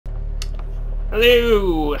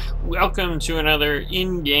Hello! Welcome to another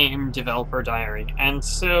in-game developer diary. And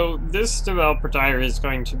so this developer diary is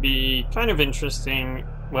going to be kind of interesting,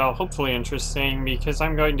 well, hopefully interesting, because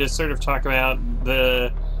I'm going to sort of talk about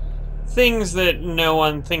the things that no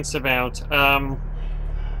one thinks about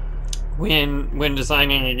when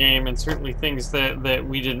designing a game, and certainly things that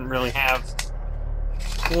we didn't really have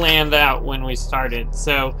planned out when we started.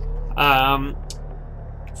 So,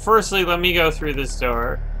 firstly, let me go through this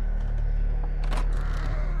door.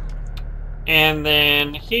 And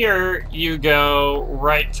then here you go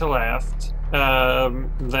right to left.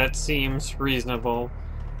 That seems reasonable.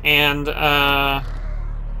 And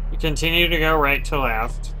you continue to go right to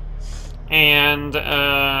left. And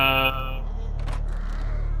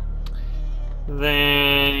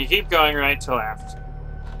then you keep going right to left.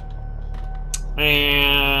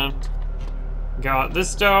 And go out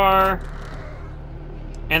this door.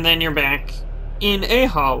 And then you're back in a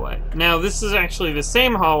hallway. Now, this is actually the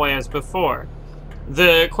same hallway as before.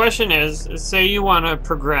 The question is, say you want to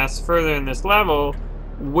progress further in this level,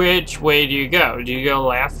 which way do you go? Do you go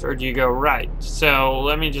left or do you go right? So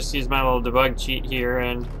let me just use my little debug cheat here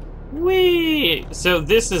and whee! So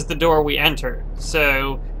this is the door we entered.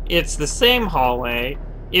 So it's the same hallway.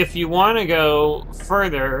 If you want to go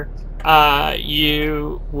further,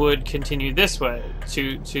 you would continue this way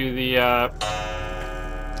to the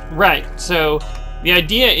right. So the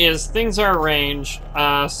idea is things are arranged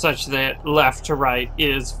such that left to right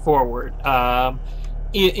is forward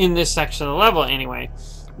in this section of the level anyway.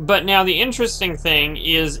 But now the interesting thing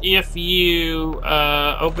is if you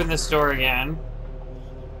open this door again.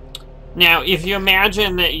 Now if you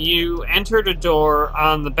imagine that you entered a door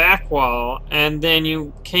on the back wall and then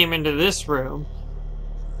you came into this room,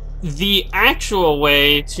 the actual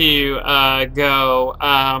way to go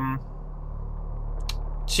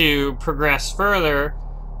to progress further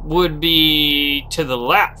would be to the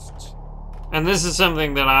left. And this is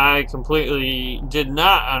something that I completely did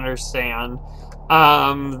not understand,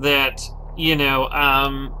 that, you know,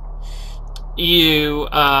 you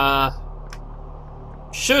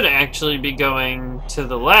should actually be going to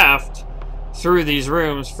the left through these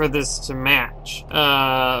rooms for this to match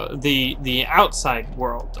the outside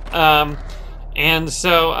world. And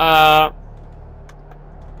so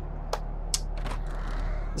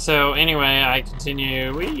so anyway, I continue.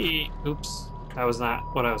 Oops, that was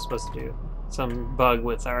not what I was supposed to do. Some bug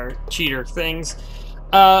with our cheater things.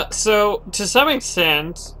 So to some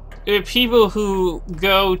extent, people who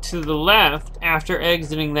go to the left after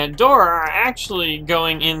exiting that door are actually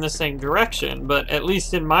going in the same direction. But at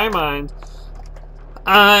least in my mind,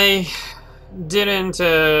 I didn't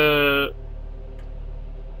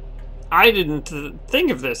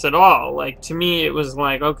think of this at all. Like, to me, it was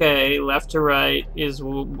like, okay, left to right is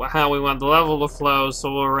how we want the level to flow,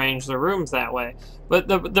 so we'll arrange the rooms that way. But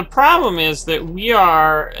the problem is that we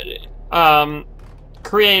are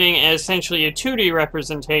creating essentially a 2D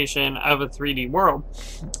representation of a 3D world.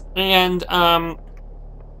 And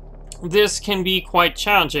this can be quite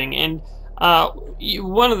challenging. And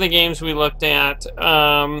one of the games we looked at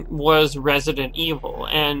was Resident Evil.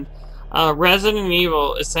 And Resident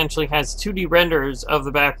Evil essentially has 2D renders of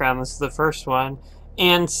the background, this is the first one,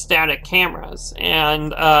 and static cameras.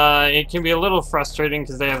 And it can be a little frustrating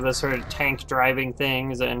because they have the sort of tank driving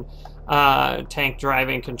things and tank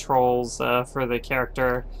driving controls for the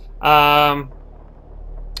character.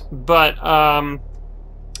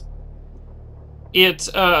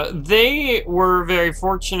 They were very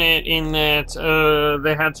fortunate in that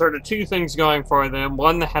they had sort of two things going for them.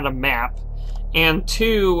 One, they had a map. And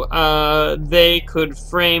two, they could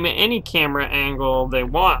frame any camera angle they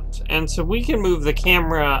want. And so we can move the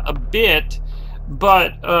camera a bit,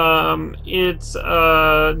 but it's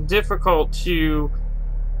difficult to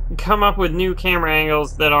come up with new camera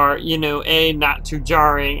angles that are, you know, A, not too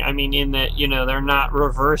jarring. I mean, in that, you know, they're not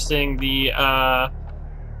reversing the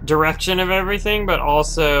direction of everything, but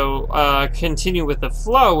also continue with the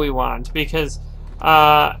flow we want. Because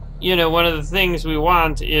you know, one of the things we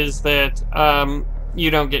want is that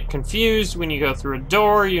you don't get confused when you go through a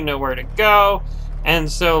door, you know where to go. And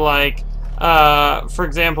so, like, for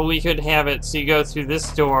example, we could have it so you go through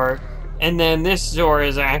this door, and then this door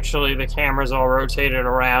is actually the camera's all rotated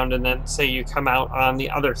around, and then say you come out on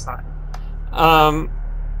the other side. And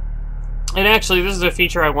actually, this is a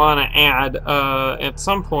feature I want to add at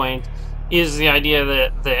some point, is the idea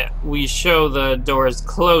that we show the doors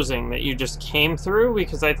closing that you just came through,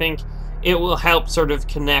 because I think it will help sort of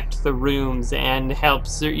connect the rooms and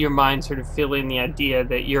helps your mind sort of fill in the idea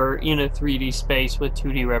that you're in a 3D space with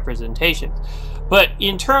 2D representations. But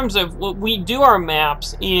in terms of what we do, our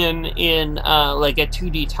maps in like a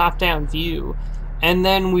 2D top-down view, and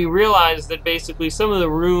then we realize that basically some of the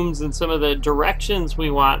rooms and some of the directions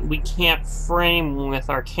we want, we can't frame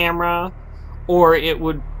with our camera, or it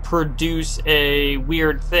would produce a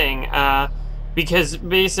weird thing. Because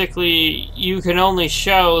basically you can only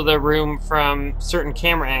show the room from certain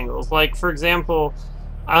camera angles. Like, for example,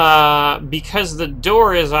 because the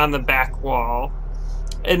door is on the back wall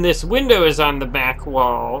and this window is on the back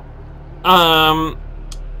wall,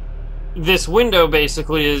 this window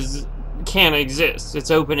basically can't exist. It's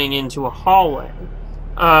opening into a hallway.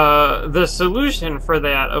 The solution for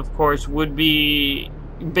that, of course, would be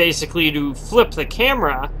basically to flip the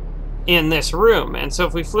camera in this room. And so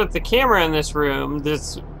if we flip the camera in this room,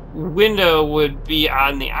 this window would be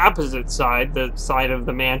on the opposite side, the side of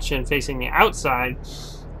the mansion facing the outside.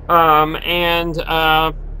 But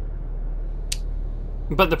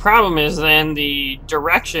the problem is then the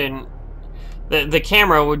direction, the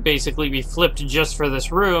camera would basically be flipped just for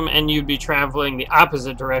this room, and you'd be traveling the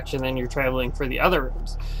opposite direction than you're traveling for the other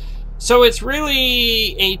rooms. So it's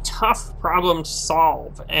really a tough problem to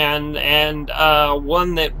solve, and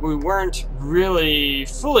one that we weren't really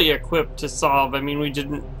fully equipped to solve. I mean, we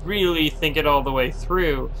didn't really think it all the way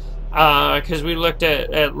through, because we looked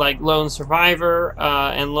at like Lone Survivor,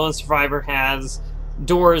 and Lone Survivor has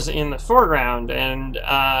doors in the foreground, and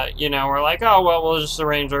you know, we're like, oh well, we'll just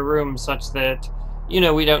arrange our room such that, you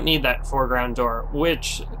know, we don't need that foreground door,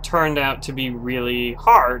 which turned out to be really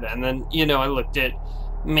hard. And then, you know, I looked at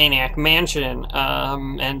Maniac Mansion,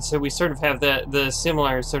 and so we sort of have the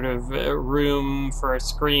similar sort of room for a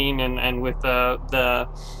screen, and with the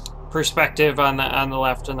perspective on the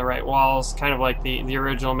left and the right walls, kind of like the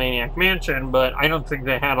original Maniac Mansion. But I don't think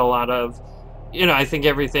they had a lot of, you know, I think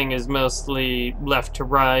everything is mostly left to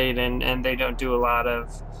right, and they don't do a lot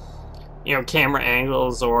of, you know, camera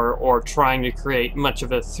angles or trying to create much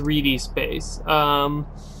of a 3D space.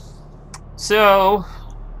 So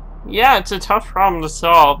yeah, it's a tough problem to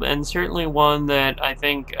solve, and certainly one that I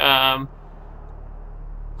think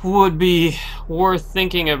would be worth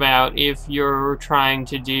thinking about if you're trying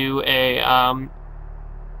to do a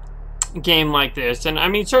game like this. And I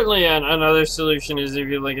mean, certainly another solution is if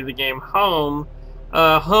you look at the game Home.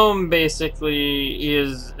 Home basically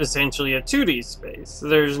is essentially a 2D space.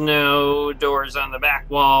 There's no doors on the back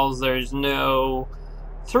walls. There's no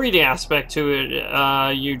 3D aspect to it.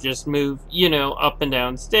 You just move, you know, up and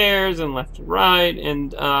down stairs and left and right,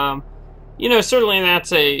 and you know, certainly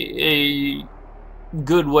that's a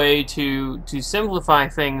good way to simplify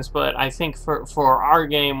things. But I think for our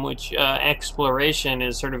game, which exploration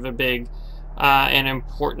is sort of a big an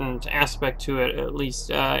important aspect to it, at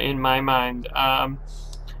least in my mind, that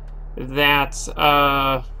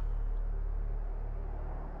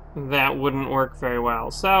wouldn't work very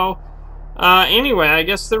well. So anyway, I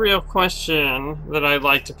guess the real question that I'd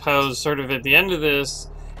like to pose sort of at the end of this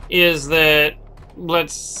is that,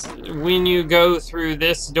 when you go through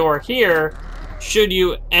this door here, should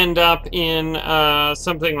you end up in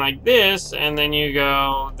something like this, and then you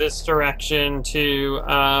go this direction to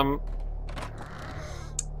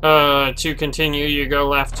continue, you go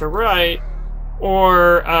left to right,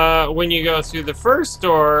 or when you go through the first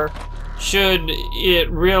door, should it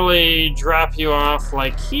really drop you off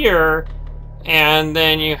like here, and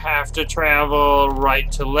then you have to travel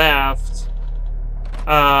right to left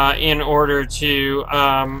in order to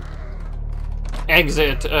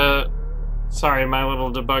exit? Sorry, my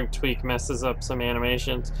little debug tweak messes up some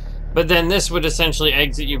animations. But then this would essentially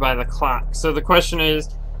exit you by the clock. So the question is,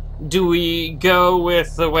 do we go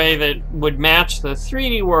with the way that would match the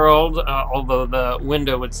 3D world, although the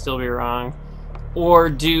window would still be wrong, or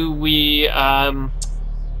do we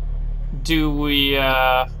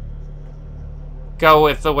go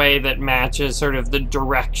with the way that matches sort of the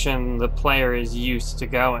direction the player is used to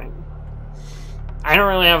going? I don't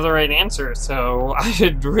really have the right answer, so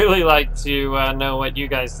I'd really like to know what you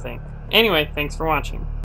guys think. Anyway, thanks for watching.